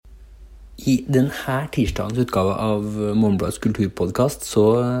I denne tirsdagens utgave av Morgenbladets kulturpodcast så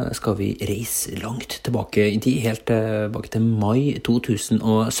skal vi reise langt tilbake I tid, helt tilbake til mai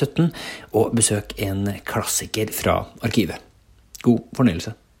 2017, og besøke en klassiker fra arkivet. God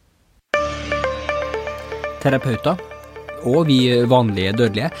fornøyelse. Terapeuter, og vi vanlige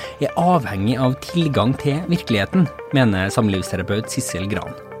dødelige, avhengig av tilgang til virkeligheten, mener samlivsterapeut Sissel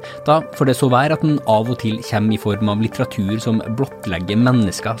Gran. Da får det så være at den av og til kommer I form av litteratur som blottlegger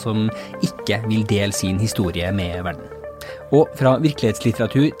mennesker som ikke vil dele sin historie med verden. Og fra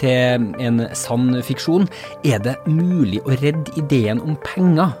virkelighetslitteratur til en sann fiksjon det mulig å redde ideen om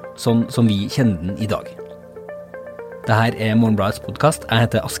penger, sånn som vi kjenner den I dag. Dette Morgenbladets podcast. Jeg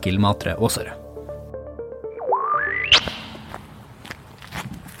heter Askild Matre Åsare.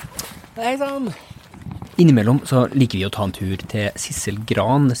 Hei sann! Innimellom så liker vi å ta en tur til Sissel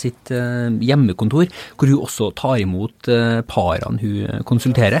Gran sitt hjemmekontor, hvor hun også tar imot parene hun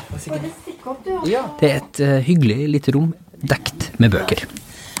konsulterer. Det et hyggelig lite rom, dekt med bøker.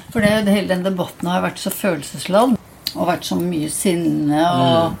 For hele den debatten har vært så følelsesladd, og vært så mye sinne,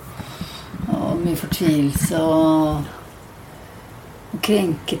 og mye fortvilelse, og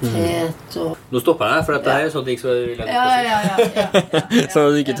krenkethet. Nå stopper jeg, for dette sånn ting som jeg vil Ja. Så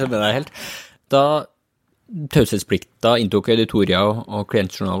du ikke tømmer deg helt. Da taushetsplikta inntok auditorier og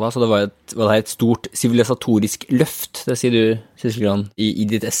klientjournaler, så det var et stort sivilisatorisk løft, det sier du, Sissel Gran, I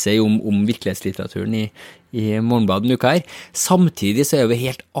ditt essay om virkelighetslitteraturen I Morgenbladet denne uka her. Samtidig så vi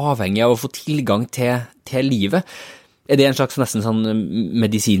helt avhengig av å få tilgang til livet. Det en slags nesten sånn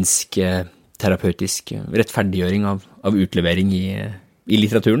medisinsk, terapeutisk rettferdiggjøring av utlevering I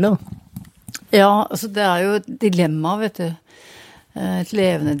litteraturen, da? Ja, altså det jo et dilemma, vet du. Et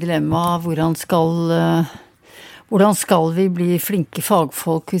levende dilemma, hvordan skal vi bli flinke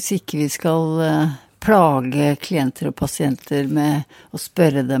fagfolk hvis ikke vi skal plage klienter og pasienter med å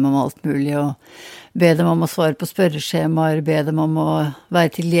spørre dem om alt mulig, og be dem om å svare på spørreskjemaer, be dem om å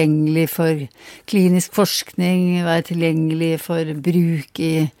være tilgjengelig for klinisk forskning, være tilgjengelig for bruk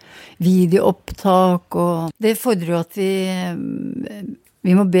I videoopptak, og det fordrer jo at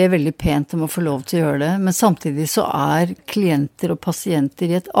vi må be veldig pent om å få lov til å gjøre det, men samtidig så klienter og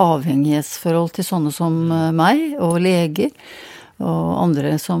pasienter I et avhengighetsforhold til sånne som meg, og leger, og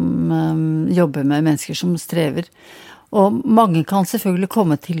andre som jobber med mennesker som strever. Og mange kan selvfølgelig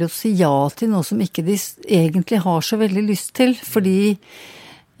komme til å si ja til noe som ikke de egentlig har så veldig lyst til, fordi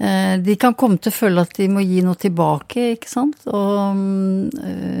de kan komme til å føle at de må gi noe tilbake, ikke sant?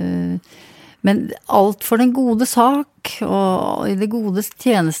 Men alt for den gode sak, og I det godes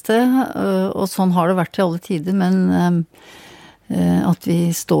tjeneste, og sånn har det vært I alle tider, men at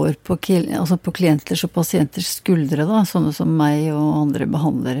vi står på klienters og pasienters skuldre, da, sånne som meg og andre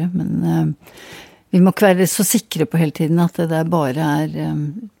behandlere, men vi må ikke være så sikre på hele tiden at det bare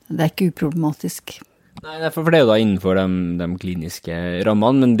det ikke uproblematisk. Nei, for det jo da innenfor de kliniske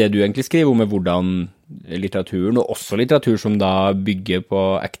rammene, men det du egentlig skriver om hvordan litteraturen, og også litteratur som da bygger på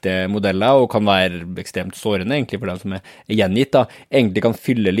ekte modeller, og kan være ekstremt sårende egentlig for dem som gjengitt, da, egentlig kan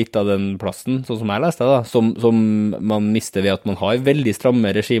fylle litt av den plassen, sånn som jeg leste da, som man mister ved at man har veldig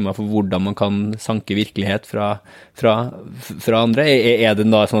stramme regimer for hvordan man kan sanke virkelighet fra andre. Det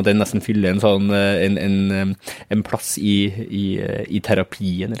da sånn at den nesten fyller en sånn en plass I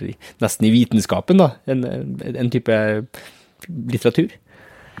terapien, eller nesten I vitenskapen da, en type litteratur?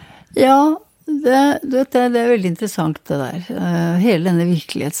 Ja, det veldig interessant det der. Hele denne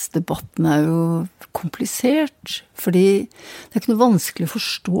virkelighetsdebatten jo komplisert, fordi det ikke noe vanskelig å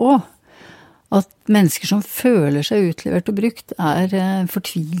forstå at mennesker som føler seg utlevert og brukt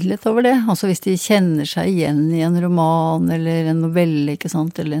fortvilet over det. Altså hvis de kjenner seg igjen I en roman eller en novelle, ikke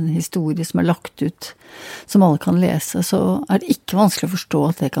sant, eller en historie som lagt ut, som alle kan lese, så det ikke vanskelig å forstå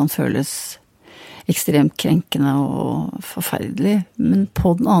at det kan føles ekstremt krenkende og forferdelig. Men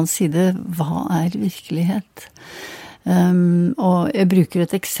på den annen side, hva virkelighet? Og jeg bruker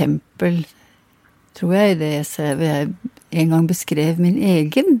et eksempel, tror jeg, I det jeg en gang beskrev min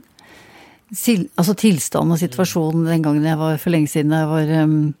egen tilstand og situasjonen den gangen jeg var for lenge siden,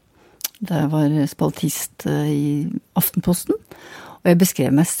 da jeg var spaltist I Aftenposten. Og jeg beskrev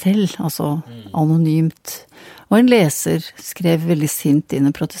meg selv, anonymt. Og en leser skrev veldig sint inn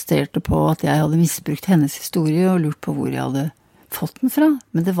og protesterte på at jeg hadde misbrukt hennes historie og lurt på hvor jeg hadde fått den fra.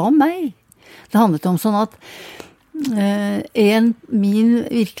 Men det var meg. Det handlet om sånn at min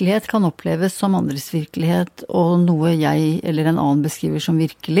virkelighet kan oppleves som andres virkelighet, og noe jeg eller en annen beskriver som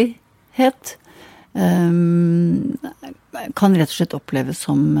virkelighet, kan rett og slett oppleves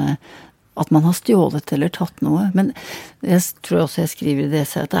som at man har stjålet eller tatt noe. Men jeg tror også jeg skriver i det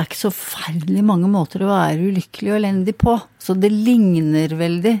at det ikke så forferdelig mange måter å være ulykkelig og elendig på. Så det ligner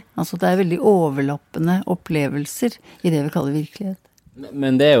veldig. Altså det veldig overlappende opplevelser i det vi kaller virkelighet.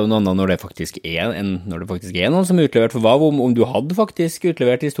 Men det jo noe annet når det faktisk når det faktisk noen som utlevert. For hva om du hadde faktisk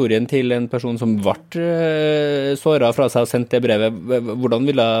utlevert historien til en person som ble såret fra seg og sendt det brevet? Hvordan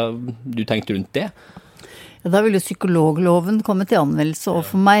ville du tenkt rundt det? Ja, da ville psykologloven komme til anvendelse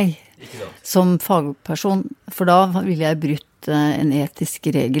overfor meg som fagperson, for da ville jeg brutt en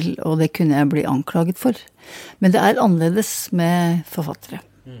etisk regel, og det kunne jeg bli anklaget for. Men det annerledes med forfattere.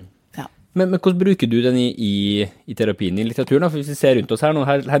 Ja. Men hvordan bruker du den i terapien, i litteraturen? For hvis vi ser rundt oss her nå,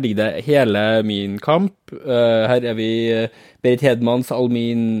 her ligger det hele min kamp, her vi Berit Hedmans All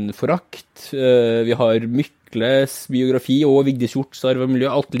min forakt, vi har Mykles biografi og Vigdis Hjorts Arv og miljø,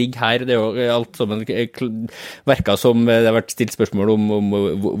 alt ligger her, det jo alt sammen verker som det har vært stilt spørsmål om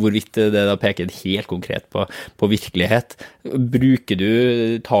hvorvidt det da peker helt konkret på virkelighet.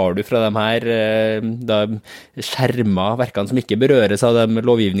 Tar du fra de her da skjerma verkene som ikke berøres av de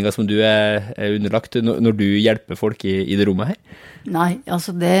lovgivninger som du underlagt når du hjelper folk i det rommet her? Nei,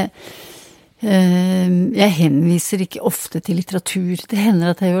 altså jeg henviser ikke ofte til litteratur. Det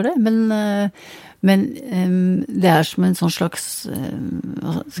hender at jeg gjør det, men det som en sånn slags,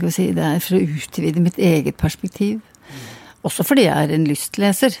 hva skal vi si, det for å utvide mitt eget perspektiv. Også fordi jeg en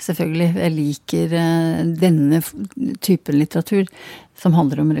lystleser, selvfølgelig. Jeg liker denne typen litteratur som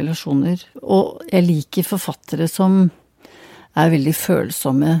handler om relasjoner. Og jeg liker forfattere som veldig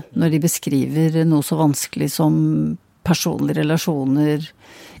følsomme når de beskriver noe så vanskelig som personlige relasjoner,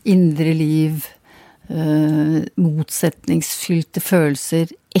 indre liv, motsetningsfylte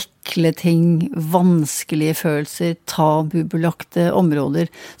følelser, ekle ting, vanskelige følelser, tabubelagte områder,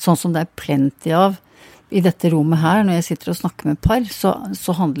 sånn som det plenty av i dette rommet her. Når jeg sitter og snakker med par,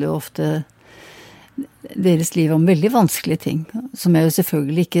 så handler jo ofte deres liv om veldig vanskelige ting, som jeg jo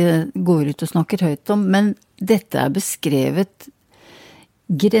selvfølgelig ikke går ut og snakker høyt om, men dette beskrevet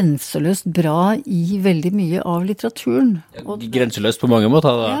grenseløst bra i veldig mye av litteraturen. Grenseløst på mange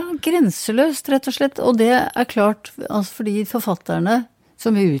måter da? Ja, grenseløst rett og slett, og det klart, altså fordi forfatterne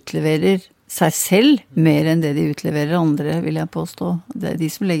som utleverer seg selv mer enn det de utleverer andre, vil jeg påstå, det de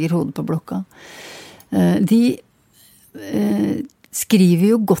som legger hodet på blokka, de skriver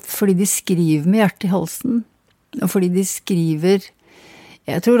jo godt fordi de skriver med hjertet i halsen, og fordi de skriver.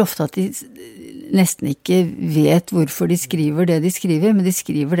 Jeg tror ofte at de nesten ikke vet hvorfor de skriver det de skriver, men de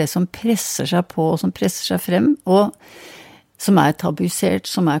skriver det som presser seg på, og som presser seg frem, og som tabusert,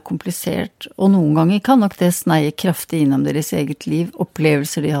 som komplisert, og noen ganger kan nok det sneie kraftig innom deres eget liv,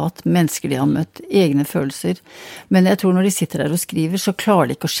 opplevelser de har hatt, mennesker de har møtt, egne følelser. Men jeg tror når de sitter der og skriver, så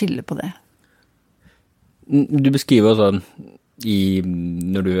klarer de ikke å skille på det. Du beskriver også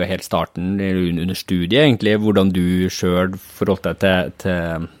når du helt starten under studiet egentlig, hvordan du selv forholdt deg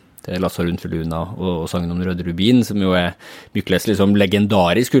til Lasse Rundt for Luna og sangen om Røde Rubin, som jo Mykles liksom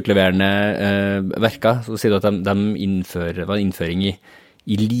legendarisk utleverende verker. Så sier du at de var en innføring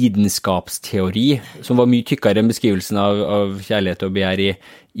i lidenskapsteori, som var mye tykkere enn beskrivelsen av kjærlighet og begjær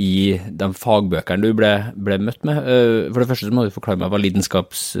i de fagbøkene du ble møtt med. For det første så må du forklare meg hva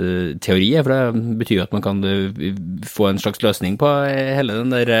lidenskapsteori for det betyr jo at man kan få en slags løsning på hele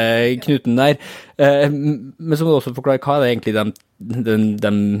den der knuten der. Men så må du også forklare hva det egentlig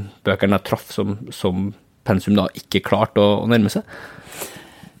de bøkene traff som pensum da ikke klart å nærme seg.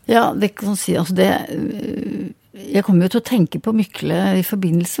 Ja, det kan si, altså jeg kommer jo til å tenke på Mykle i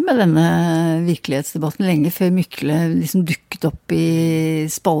forbindelse med denne virkelighetsdebatten lenge før Mykle liksom dukket opp i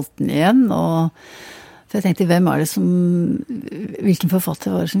spalten igjen, for jeg tenkte, hvilken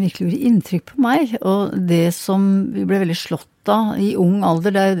forfatter var det som virkelig gjorde inntrykk på meg? Og det som vi ble veldig slått av i ung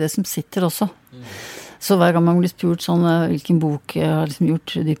alder, det jo det som sitter også. Så hver gang man blir spurt sånn, hvilken bok har liksom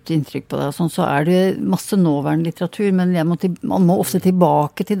gjort dypt inntrykk på deg, sånn, så det masse nåværende litteratur, men man må ofte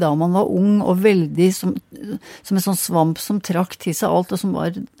tilbake til da man var ung, og veldig som en sånn svamp som trakk til seg alt, og som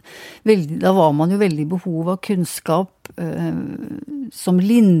var veldig, da var man jo veldig i behov av kunnskap som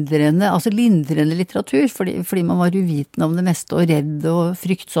lindrende litteratur, fordi man var uvitende om det meste, og redd og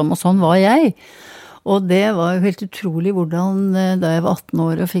fryktsom, og sånn var jeg. Og det var jo helt utrolig hvordan, da jeg var 18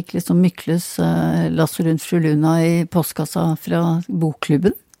 år og fikk liksom Mykles Lasse Rundt fru Luna i postkassa fra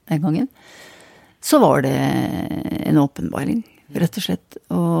bokklubben den gangen, så var det en åpenbaring, rett og slett.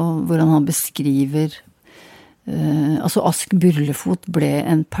 Og hvordan han beskriver, altså Ask Burlefot ble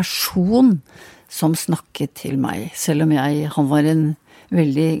en person som snakket til meg. Selv om han var en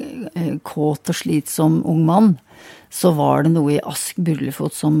veldig kåt og slitsom ung mann, så var det noe i Ask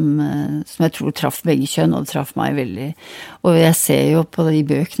Burlefot som jeg tror traff begge kjønn, og det traff meg veldig. Og jeg ser jo på de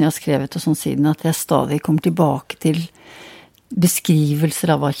bøkene jeg har skrevet og sånn siden, at jeg stadig kommer tilbake til beskrivelser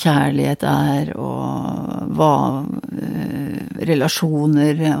av hva kjærlighet og hva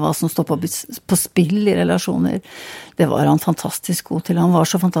relasjoner, hva som står på spill i relasjoner. Det var han fantastisk god til. Han var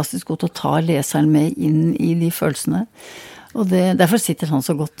så fantastisk god til å ta leseren med inn i de følelsene. Og derfor sitter han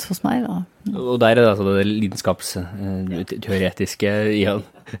så godt hos meg, da. Og der det altså det lidenskapsteoretiske i han.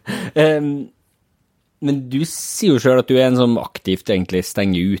 Men du sier jo selv at du en som aktivt egentlig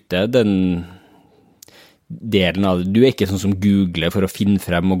stenger ute den delen av det. Du ikke sånn som googler for å finne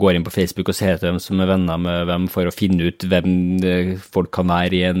frem og går inn på Facebook og ser til hvem som venner med hvem for å finne ut hvem folk kan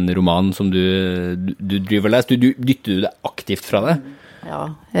være i en roman som du driver og leser. Dytter du det aktivt fra det?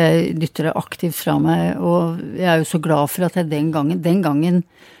 Ja, jeg dytter det aktivt fra meg, og jeg jo så glad for at jeg den gangen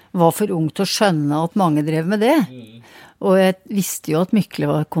var for ung til å skjønne at mange drev med det. Og jeg visste jo at Mykle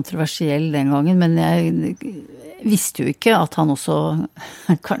var kontroversiell den gangen, men jeg visste jo ikke at han også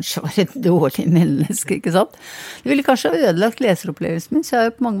kanskje var et dårlig menneske, ikke sant? Det ville kanskje ha ødelagt leseropplevelsen min, så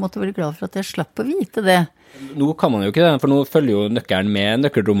jeg på mange måter veldig glad for at jeg slapp å vite det. Nå kan man jo ikke det, for nå følger jo nøkkelen med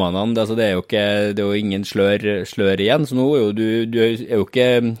nøkkelromanene, altså det er jo ingen slør igjen, så nå du jo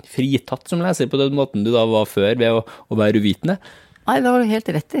ikke fritatt som leser på den måten du da var før ved å være uvitende. Nei, det har du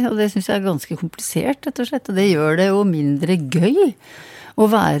helt rett i, og det synes jeg ganske komplisert, rett og slett, og det gjør det jo mindre gøy å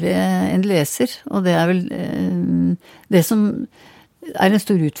være en leser, og det vel det som en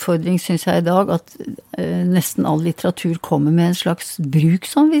stor utfordring, synes jeg i dag, at nesten all litteratur kommer med en slags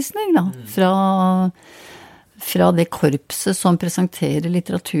bruksanvisning da, fra det korpset som presenterer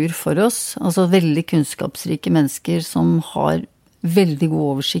litteratur for oss, altså veldig kunnskapsrike mennesker som har veldig god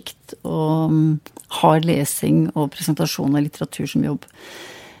oversikt og har lesing og presentasjon av litteratur som jobb.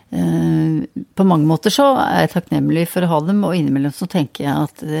 På mange måter så jeg takknemlig for å ha dem, og innimellom så tenker jeg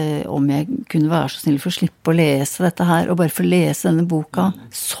at om jeg kunne være så snill for å slippe å lese dette her, og bare få lese denne boka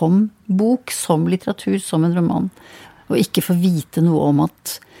som bok, som litteratur, som en roman, og ikke få vite noe om at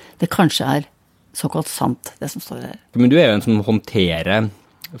det kanskje såkalt sant, det som står her. Men du jo en som håndterer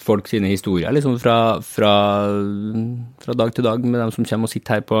folk sine historier, liksom fra dag til dag med dem som kommer og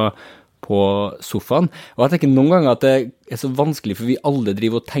sitter her på sofaen. Og jeg tenker noen ganger at det så vanskelig, for vi alle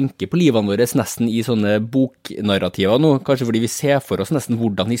driver og tenker på livene våre nesten i sånne boknarrativer nå, kanskje fordi vi ser for oss nesten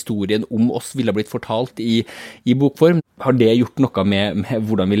hvordan historien om oss ville blitt fortalt i bokform. Har det gjort noe med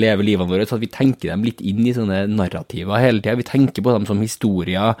hvordan vi lever livene våre, så at vi tenker dem litt inn i sånne narrativer hele tiden? Vi tenker på dem som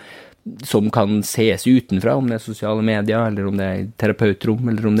historier som kan ses utenfra, om det sosiale medier, eller om det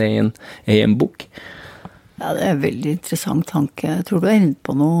terapeutrom, eller om det i en bok. Ja, det en veldig interessant tanke. Jeg tror du inne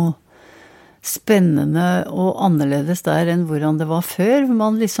på noe spennende og annerledes der enn hvordan det var før.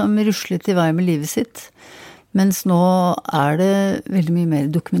 Man liksom ruslet i vei med livet sitt. Mens nå det veldig mye mer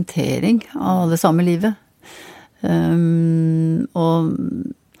dokumentering av det samme livet. Og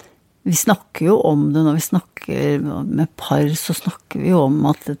vi snakker jo om det når vi snakker med par, så snakker vi jo om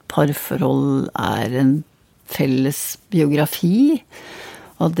at et parforhold en felles biografi,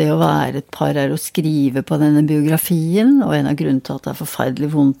 og det å være et par å skrive på denne biografien, og en av grunnen til at det forferdelig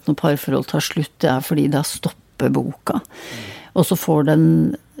vondt når parforhold tar slutt, det fordi da stopper boka. Og så får den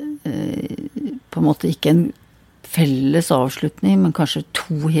på en måte ikke en felles avslutning, men kanskje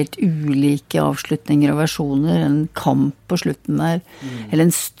to helt ulike avslutninger og versjoner, en kamp på slutten der, eller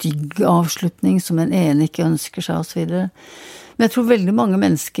en stygg avslutning som den ene ikke ønsker seg, og så videre. Men jeg tror veldig mange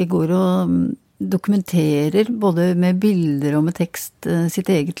mennesker går og dokumenterer, både med bilder og med tekst, sitt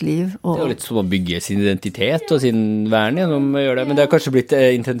eget liv. Og det jo litt som å bygge sin identitet og sin vern gjennom å gjøre det, men det har kanskje blitt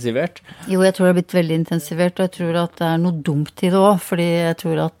intensivert? Jo, jeg tror det har blitt veldig intensivert, og jeg tror at det noe dumt i det også, fordi jeg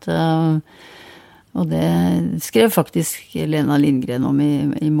tror at og det skrev faktisk Lena Lindgren om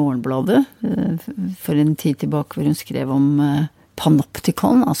i Morgenbladet for en tid tilbake, hvor hun skrev om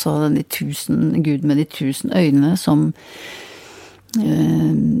Panoptikon, altså Gud med de 1000 øynene som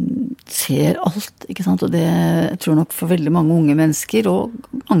ser alt, ikke sant? Og det jeg tror nok for veldig mange unge mennesker, og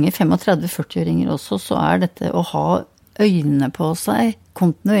mange 35-40-åringer også, så dette å ha øynene på seg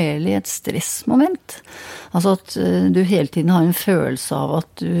kontinuerlig et stressmoment. Altså at du hele tiden har en følelse av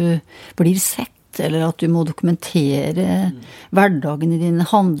at du blir sett, eller at du må dokumentere hverdagene dine,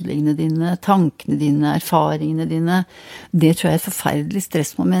 handlingene dine, tankene dine, erfaringene dine. Det tror jeg et forferdelig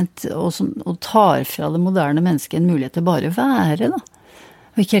stressmoment, og tar fra det moderne mennesket en mulighet til bare å være, da.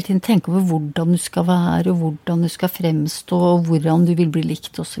 Og ikke hele tiden tenke over hvordan du skal være, og hvordan du skal fremstå, og hvordan du vil bli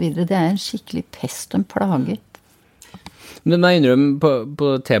likt, og så videre. Det en skikkelig pest og en plage. Men jeg innrømmer, på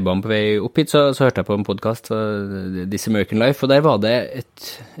T-banen på vei opp hit, så hørte jeg på en podcast, This American Life, og der var det et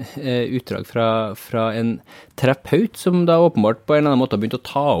utdrag fra en terapeut som da åpenbart på en eller annen måte har begynt å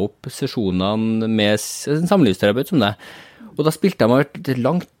ta opp sesjonene med en samlivsterapeut som det. Og da spilte de et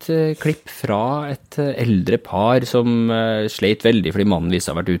langt klipp fra et eldre par som sleit veldig fordi mannen viste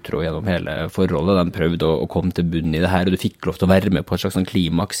å ha vært utro gjennom hele forholdet. De prøvde å komme til bunnen i det her, og du fikk lov til å være med på et slags sånn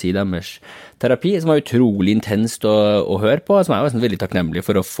klimaks i deres terapi, som var utrolig intenst å høre på, som jeg var veldig takknemlig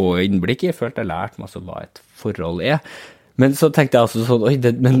for å få innblikk i. Jeg følte jeg lærte masse om hva et forhold er. Men så tenkte jeg altså sånn,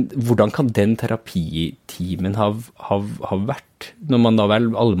 men hvordan kan den terapitimen ha vært, når man da vel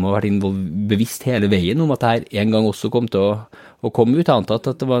alle må ha vært bevisst hele veien om at det her en gang også kom til å komme ut, antatt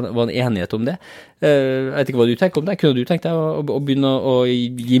at det var en enighet om det. Jeg vet ikke hva du tenker om det. Kunne du tenkt deg å begynne å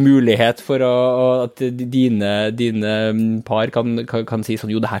gi mulighet for at dine par kan si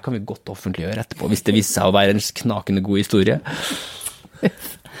sånn, jo, det her kan vi godt offentliggjøre etterpå, hvis det viser seg å være en knakende god historie?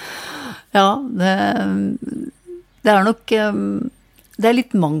 Ja, det er nok, det er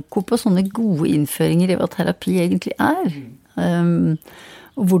litt manko på sånne gode innføringer i hva terapi egentlig er.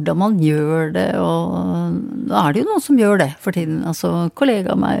 Og hvordan man gjør det, og nå er det jo noen som gjør det for tiden. Altså,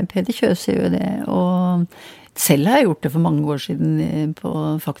 kollega av meg, Peder Kjøse, gjør det, og selv har jeg gjort det for mange år siden,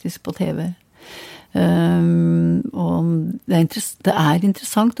 faktisk på TV. Og det er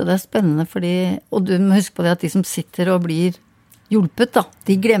interessant, og det er spennende, og du må huske på det at de som sitter og blir hjulpet da,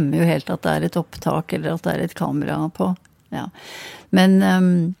 de glemmer jo helt at det er et opptak eller at det er et kamera på. Ja. Men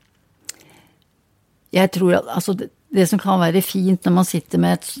jeg tror at altså, det som kan være fint når man sitter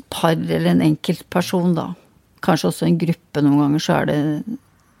med et par eller en enkelt person da, kanskje også en gruppe noen ganger, så er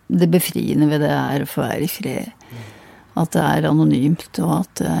det befriende ved det er å få være i fred. At det er anonymt, og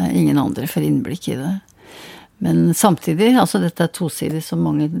at ingen andre får innblikk i det. Men samtidig, altså dette er tosidig som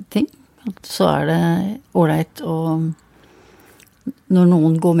mange ting, så er det ordentlig å når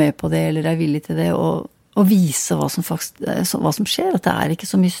noen går med på det, eller er villig til det, og vise hva som skjer, at det er ikke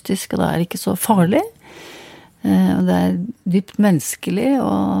så mystisk, og det er ikke så farlig. Og det er dypt menneskelig,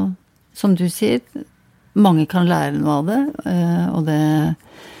 og som du sier, mange kan lære noe av det, og det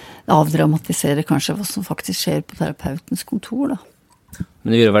avdramatiserer kanskje hva som faktisk skjer på terapeutens kontor, da.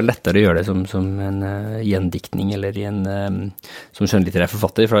 Men det vil være lettere å gjøre det som en gjendiktning eller som skjønnlitterær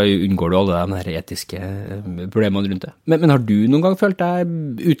forfatter, for da unngår du alle de her etiske problemene rundt det. Men har du noen gang følt deg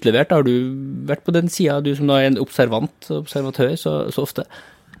utlevert? Har du vært på den siden, du som da er en observatør så ofte?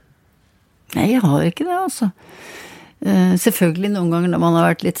 Nei, jeg har ikke det, altså. Selvfølgelig noen ganger når man har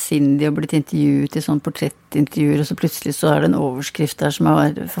vært litt sindig og blitt intervjuet i sånn portrettintervjuer, og så plutselig så er det en overskrift der som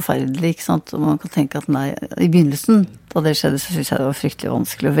er forferdelig, ikke sant? Og man kan tenke at nei, i begynnelsen, da det skjedde, så synes jeg det var fryktelig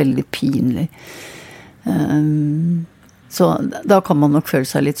vanskelig og veldig pinlig. Så da kan man nok føle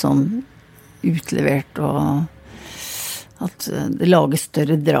seg litt sånn utlevert, og at det lager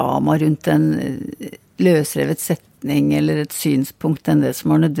større drama rundt en løsrevet setning eller et synspunkt enn det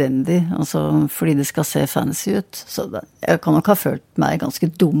som var nødvendig, altså fordi det skal se fancy ut. Så jeg kan nok ha følt meg ganske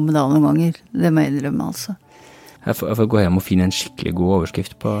dum da noen ganger, det må jeg innrømme altså. Jeg får gå hjem og finne en skikkelig god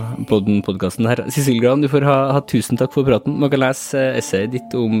overskrift på den podcasten her. Sissel Gran, du får ha tusen takk for praten. Man kan lese essayet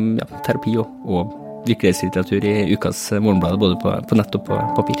ditt om terapi og virkelighetslitteratur i ukas Morgenbladet, både på nett og på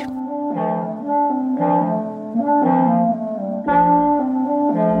papir.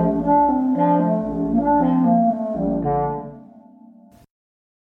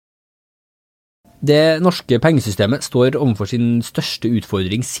 Det norske pengesystemet står overfor sin største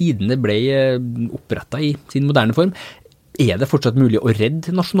utfordring siden det ble opprettet i sin moderne form. Er det fortsatt mulig å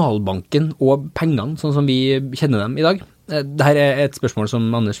redde Nasjonalbanken og pengene sånn som vi kjenner dem i dag? Dette er et spørsmål som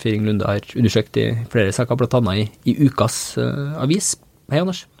Anders Firing Lunde har undersøkt i flere saker, blant annet i ukas avis. Hei,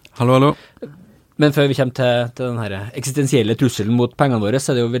 Anders. Hallo, hallo. Men før vi kommer til den her eksistensielle trusselen mot pengene våre, så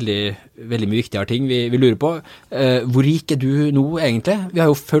er det jo veldig, veldig mye viktigere ting vi lurer på. Hvor rik er du nå egentlig? Vi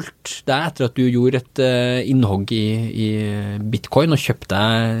har jo fulgt deg etter at du gjorde et innhogg i bitcoin og kjøpte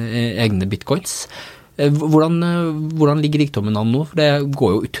deg egne bitcoins. Hvordan ligger rikdommen an nå? For det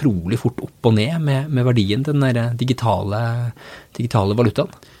går jo utrolig fort opp og ned med verdien til den der digitale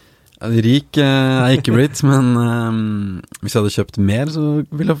valutaen. Rik er ikke blitt, men hvis jeg hadde kjøpt mer, så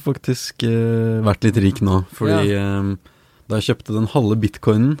ville jeg faktisk vært litt rik nå. Fordi da jeg kjøpte den halve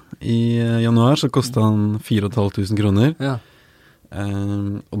bitcoinen i januar, så kostet han 4.500 kroner. Ja.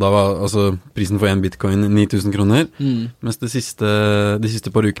 Og da var altså prisen for en bitcoin 9.000 kroner. Mens de siste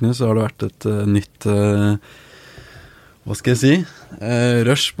par ukene så har det vært et nytt hva skal jeg si,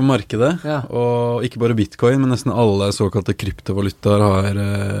 rush på markedet, og ikke bare bitcoin, men nesten alle såkalte kryptovalutaer har,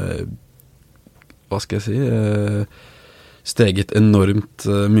 hva skal jeg si, steget enormt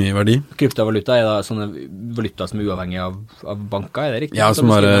mye i verdi. Kryptovaluta da sånne valuta som uavhengig av banker, det riktig? Ja, som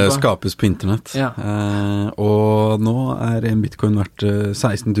bare skapes på internett. Ja. Og nå en bitcoin verdt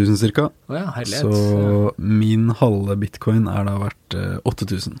 16 000 cirka. Ja, herlighet. Så min halve bitcoin da verdt 8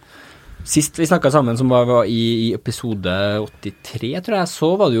 000. Sist vi snakket sammen, som var i episode 83, tror jeg, så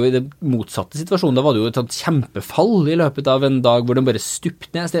var det jo i det motsatte situasjonen. Da var det jo et sånt kjempefall i løpet av en dag hvor den bare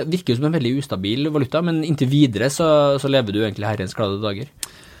stupte ned. Det virker jo som en veldig ustabil valuta, men inntil videre så lever du egentlig herrens glade dager.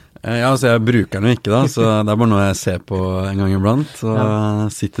 Ja, altså jeg bruker den jo ikke da, så det bare noe jeg ser på en gang iblant,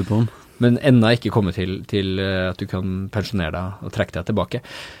 og sitter på den. Men enda ikke kommet til at du kan pensjonere deg og trekke deg tilbake.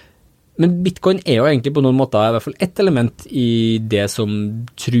 Men bitcoin jo egentlig på noen måter i hvert fall ett element i det som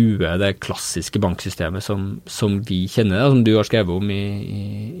truer det klassiske banksystemet som vi kjenner det, som du har skrevet om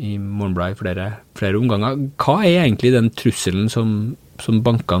i Morgenbladet i flere omganger. Hva egentlig den trusselen som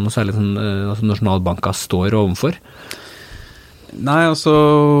bankene, og særlig altså nasjonalbanker, står overfor? Nei, altså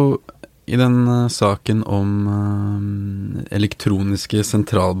i den saken om elektroniske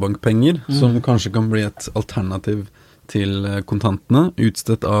sentralbankpenger, som kanskje kan bli et alternativ til kontantene,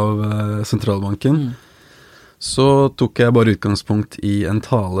 utstedt av sentralbanken, så tok jeg bare utgangspunkt i en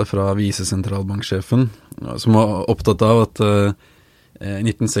tale fra visesentralbanksjefen, som var opptatt av at i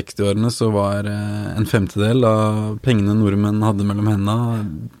 1960-årene så var en femtedel av pengene nordmenn hadde mellom hendene,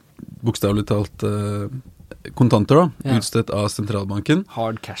 bokstavelig talt kontanter da, utstedt av sentralbanken.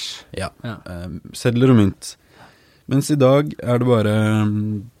 Hard cash. Ja. Sedler og mynt. Mens i dag det bare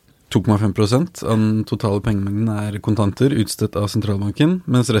 2,5% av den totale pengemengden kontanter utstedt av sentralbanken,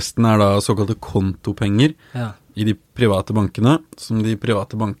 mens resten da såkalte kontopenger i de private bankene, som de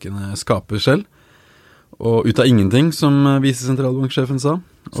private bankene skaper selv, og ut av ingenting, som visesentralbanksjefen sa.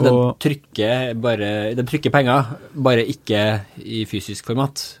 Så den trykker penger, bare ikke i fysisk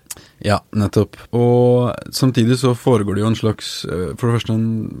format? Ja, nettopp. Og samtidig så foregår det jo en slags, for det første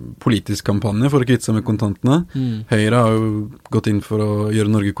en politisk kampanje for å kvitte seg med kontantene. Høyre har jo gått inn for å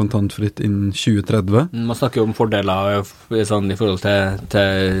gjøre Norge kontantfritt innen 2030. Man snakker jo om fordeler sånn, i forhold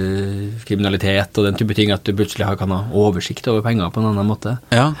til kriminalitet og den type ting, at du plutselig kan ha oversikt over penger på en annen måte.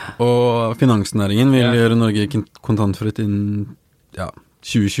 Ja, og finansnæringen vil gjøre Norge kontantfritt innen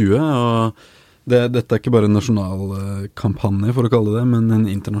 2020, og dette ikke bare en nasjonal kampanje, for å kalle det, men en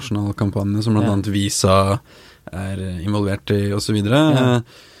internasjonal kampanje som blant annet Visa involvert i, og så videre.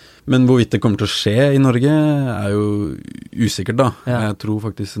 Men hvorvidt det kommer til å skje i Norge jo usikkert da. Jeg tror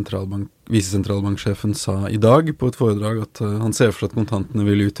faktisk visesentralbanksjefen sa i dag på et foredrag at han ser for seg at kontantene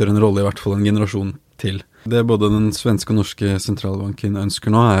vil utgjøre en rolle i hvert fall en generasjon til. Det både den svenske og norske sentralbanken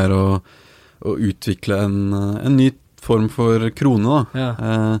ønsker nå å utvikle en ny form for krone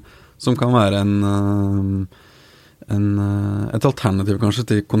da. Som kan være et alternativ kanskje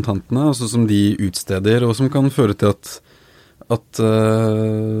til kontantene, altså som de utsteder, og som kan føre til at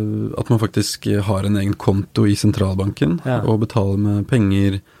man faktisk har en egen konto i sentralbanken, og betaler med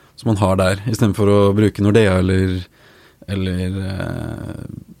penger som man har der, i stedet for å bruke Nordea eller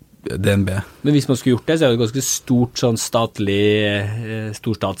DNB. Men hvis man skulle gjort det, så det et ganske stort sånn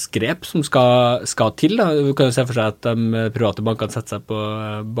storstatsgrep som skal til da. Du kan jo se for seg at de private bankene setter seg på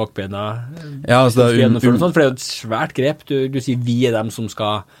bakbena. Ja, altså for det jo et svært grep. Du sier vi dem som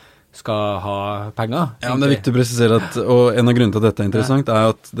skal ha penger. Ja, men det viktig å presisere at, og en av grunnene til at dette interessant,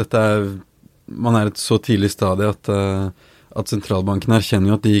 at dette man et så tidlig stadie at sentralbanken erkjenner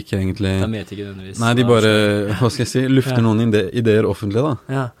jo at de ikke egentlig de vet ikke nødvendigvis. Nei, de bare, hva skal jeg si, lufter noen ideer offentlig da.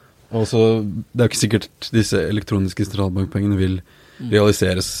 Ja. Og så, det jo ikke sikkert disse elektroniske sentralbankpengene vil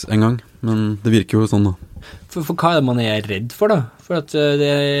realiseres en gang, men det virker jo sånn da. For hva det man redd for da? For at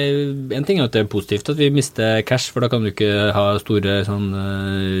en ting at det positivt at vi mister cash, for da kan du ikke ha store sånn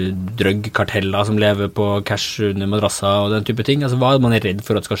drøgkarteller som lever på cash under madrasser og den type ting. Altså hva man redd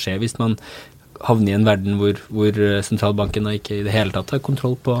for at skal skje hvis man havner i en verden hvor sentralbanken ikke i det hele tatt har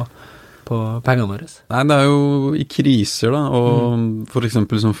kontroll på pengene våre? Nei, det jo i kriser da, og for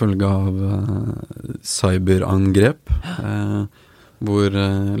eksempel som følge av cyberangrep, hvor,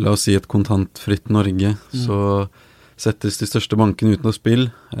 la oss si et kontantfritt Norge, så settes de største bankene uten av spill.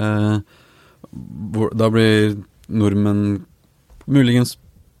 Da blir nordmenn muligens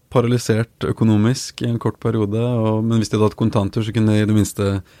paralysert økonomisk i en kort periode, men hvis de hadde hatt kontanter, så kunne de i det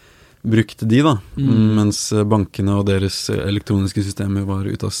minste brukte de da, mens bankene og deres elektroniske systemer var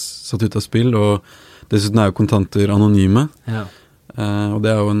satt ut av spill, og dessuten jo kontanter anonyme. Og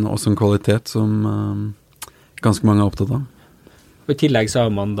det jo også en kvalitet som ganske mange opptatt av. Og i tillegg så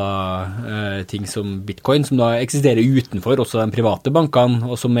har man da ting som Bitcoin, som da eksisterer utenfor også de private bankene,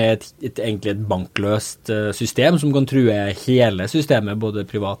 og som egentlig et bankløst system som kan true hele systemet, både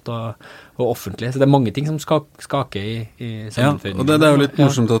privat og offentlig. Så det mange ting som skaker i samfunnet. Ja, og det jo litt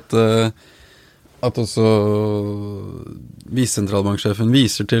morsomt at også visesentralbanksjefen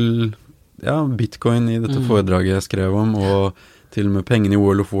viser til Bitcoin i dette foredraget jeg skrev om, og til og med pengene i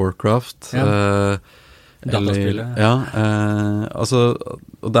World of Warcraft. Dataspillet. Altså,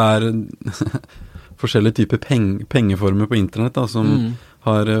 og det forskjellige typer pengeformer på internett da, som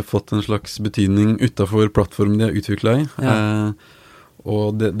har fått en slags betydning utenfor plattformen de har utviklet i.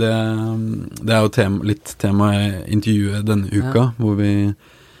 Og det jo litt tema i intervjuet denne uka, hvor vi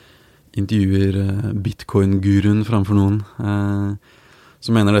intervjuer Bitcoin-guruen framfor noen,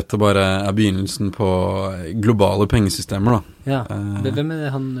 som mener dette bare begynnelsen på globale pengesystemer da. Ja, hvem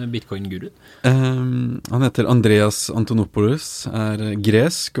han Bitcoin-guruen? Han heter Andreas Antonopoulos,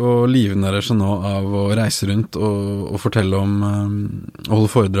 gresk og livnærer seg nå av å reise rundt og fortelle om å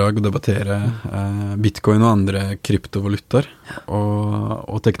holde foredrag og debattere Bitcoin og andre kryptovalutaer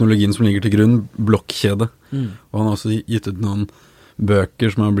og teknologien som ligger til grunn, blokkjede. Og han har også gitt ut noen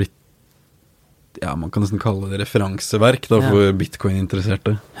bøker som har blitt man kan nesten kalle det referanseverk da, for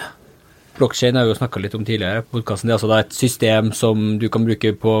Bitcoin-interesserte. Blockchain har vi jo snakket litt om tidligere på podcasten. Det altså da et system som du kan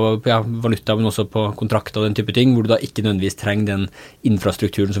bruke på valuta, men også på kontrakter og den type ting, hvor du da ikke nødvendigvis trenger den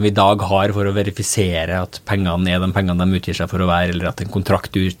infrastrukturen som vi i dag har for å verifisere at pengene de pengene de utgir seg for å være, eller at en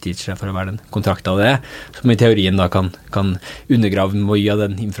kontrakt utgir seg for å være den kontrakten av det, som i teorien da kan undergrave mye av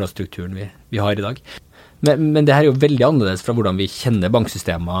den infrastrukturen vi har i dag. Men det her er jo veldig annerledes fra hvordan vi kjenner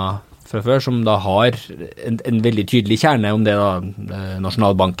banksystemer fra før, som da har en veldig tydelig kjerne om det da,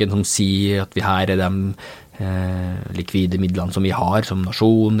 Nasjonalbanken som sier at vi her de likvide midlene som vi har som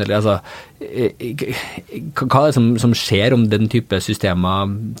nasjon, eller altså, hva det som skjer om den type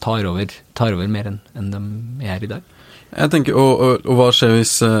systemer tar over mer enn de i dag? Jeg tenker, og hva skjer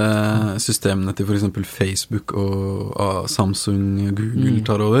hvis systemene til for eksempel Facebook og Samsung og Google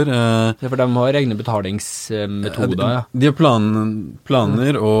tar over? For de har egne betalingsmetoder, De har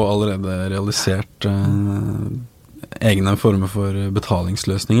planer og allerede realisert egne former for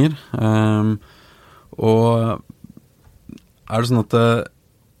betalingsløsninger. Og det sånn at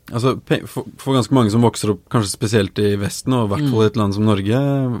altså, for ganske mange som vokser opp, kanskje spesielt i Vesten, og i hvert fall i et land som Norge,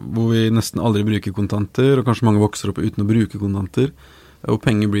 hvor vi nesten aldri bruker kontanter, og kanskje mange vokser opp uten å bruke kontanter, og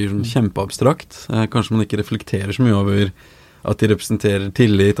penger blir sånn kjempeabstrakt. Kanskje man ikke reflekterer så mye over at de representerer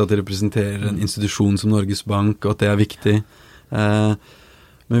tillit, at de representerer en institusjon som Norges Bank, og at det viktig.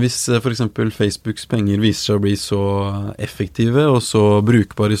 Men hvis for eksempel Facebooks penger viser seg å bli så effektive, og så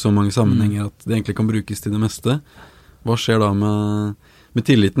brukbare i så mange sammenhenger at det egentlig kan brukes til det meste, hva skjer da med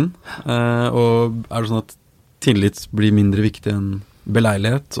tilliten, og det sånn at tillit blir mindre viktig enn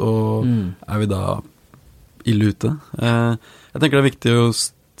beleilighet, og vi da ille ute? Jeg tenker det viktig å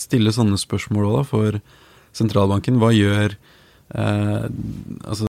stille sånne spørsmål da, for sentralbanken. Hva gjør altså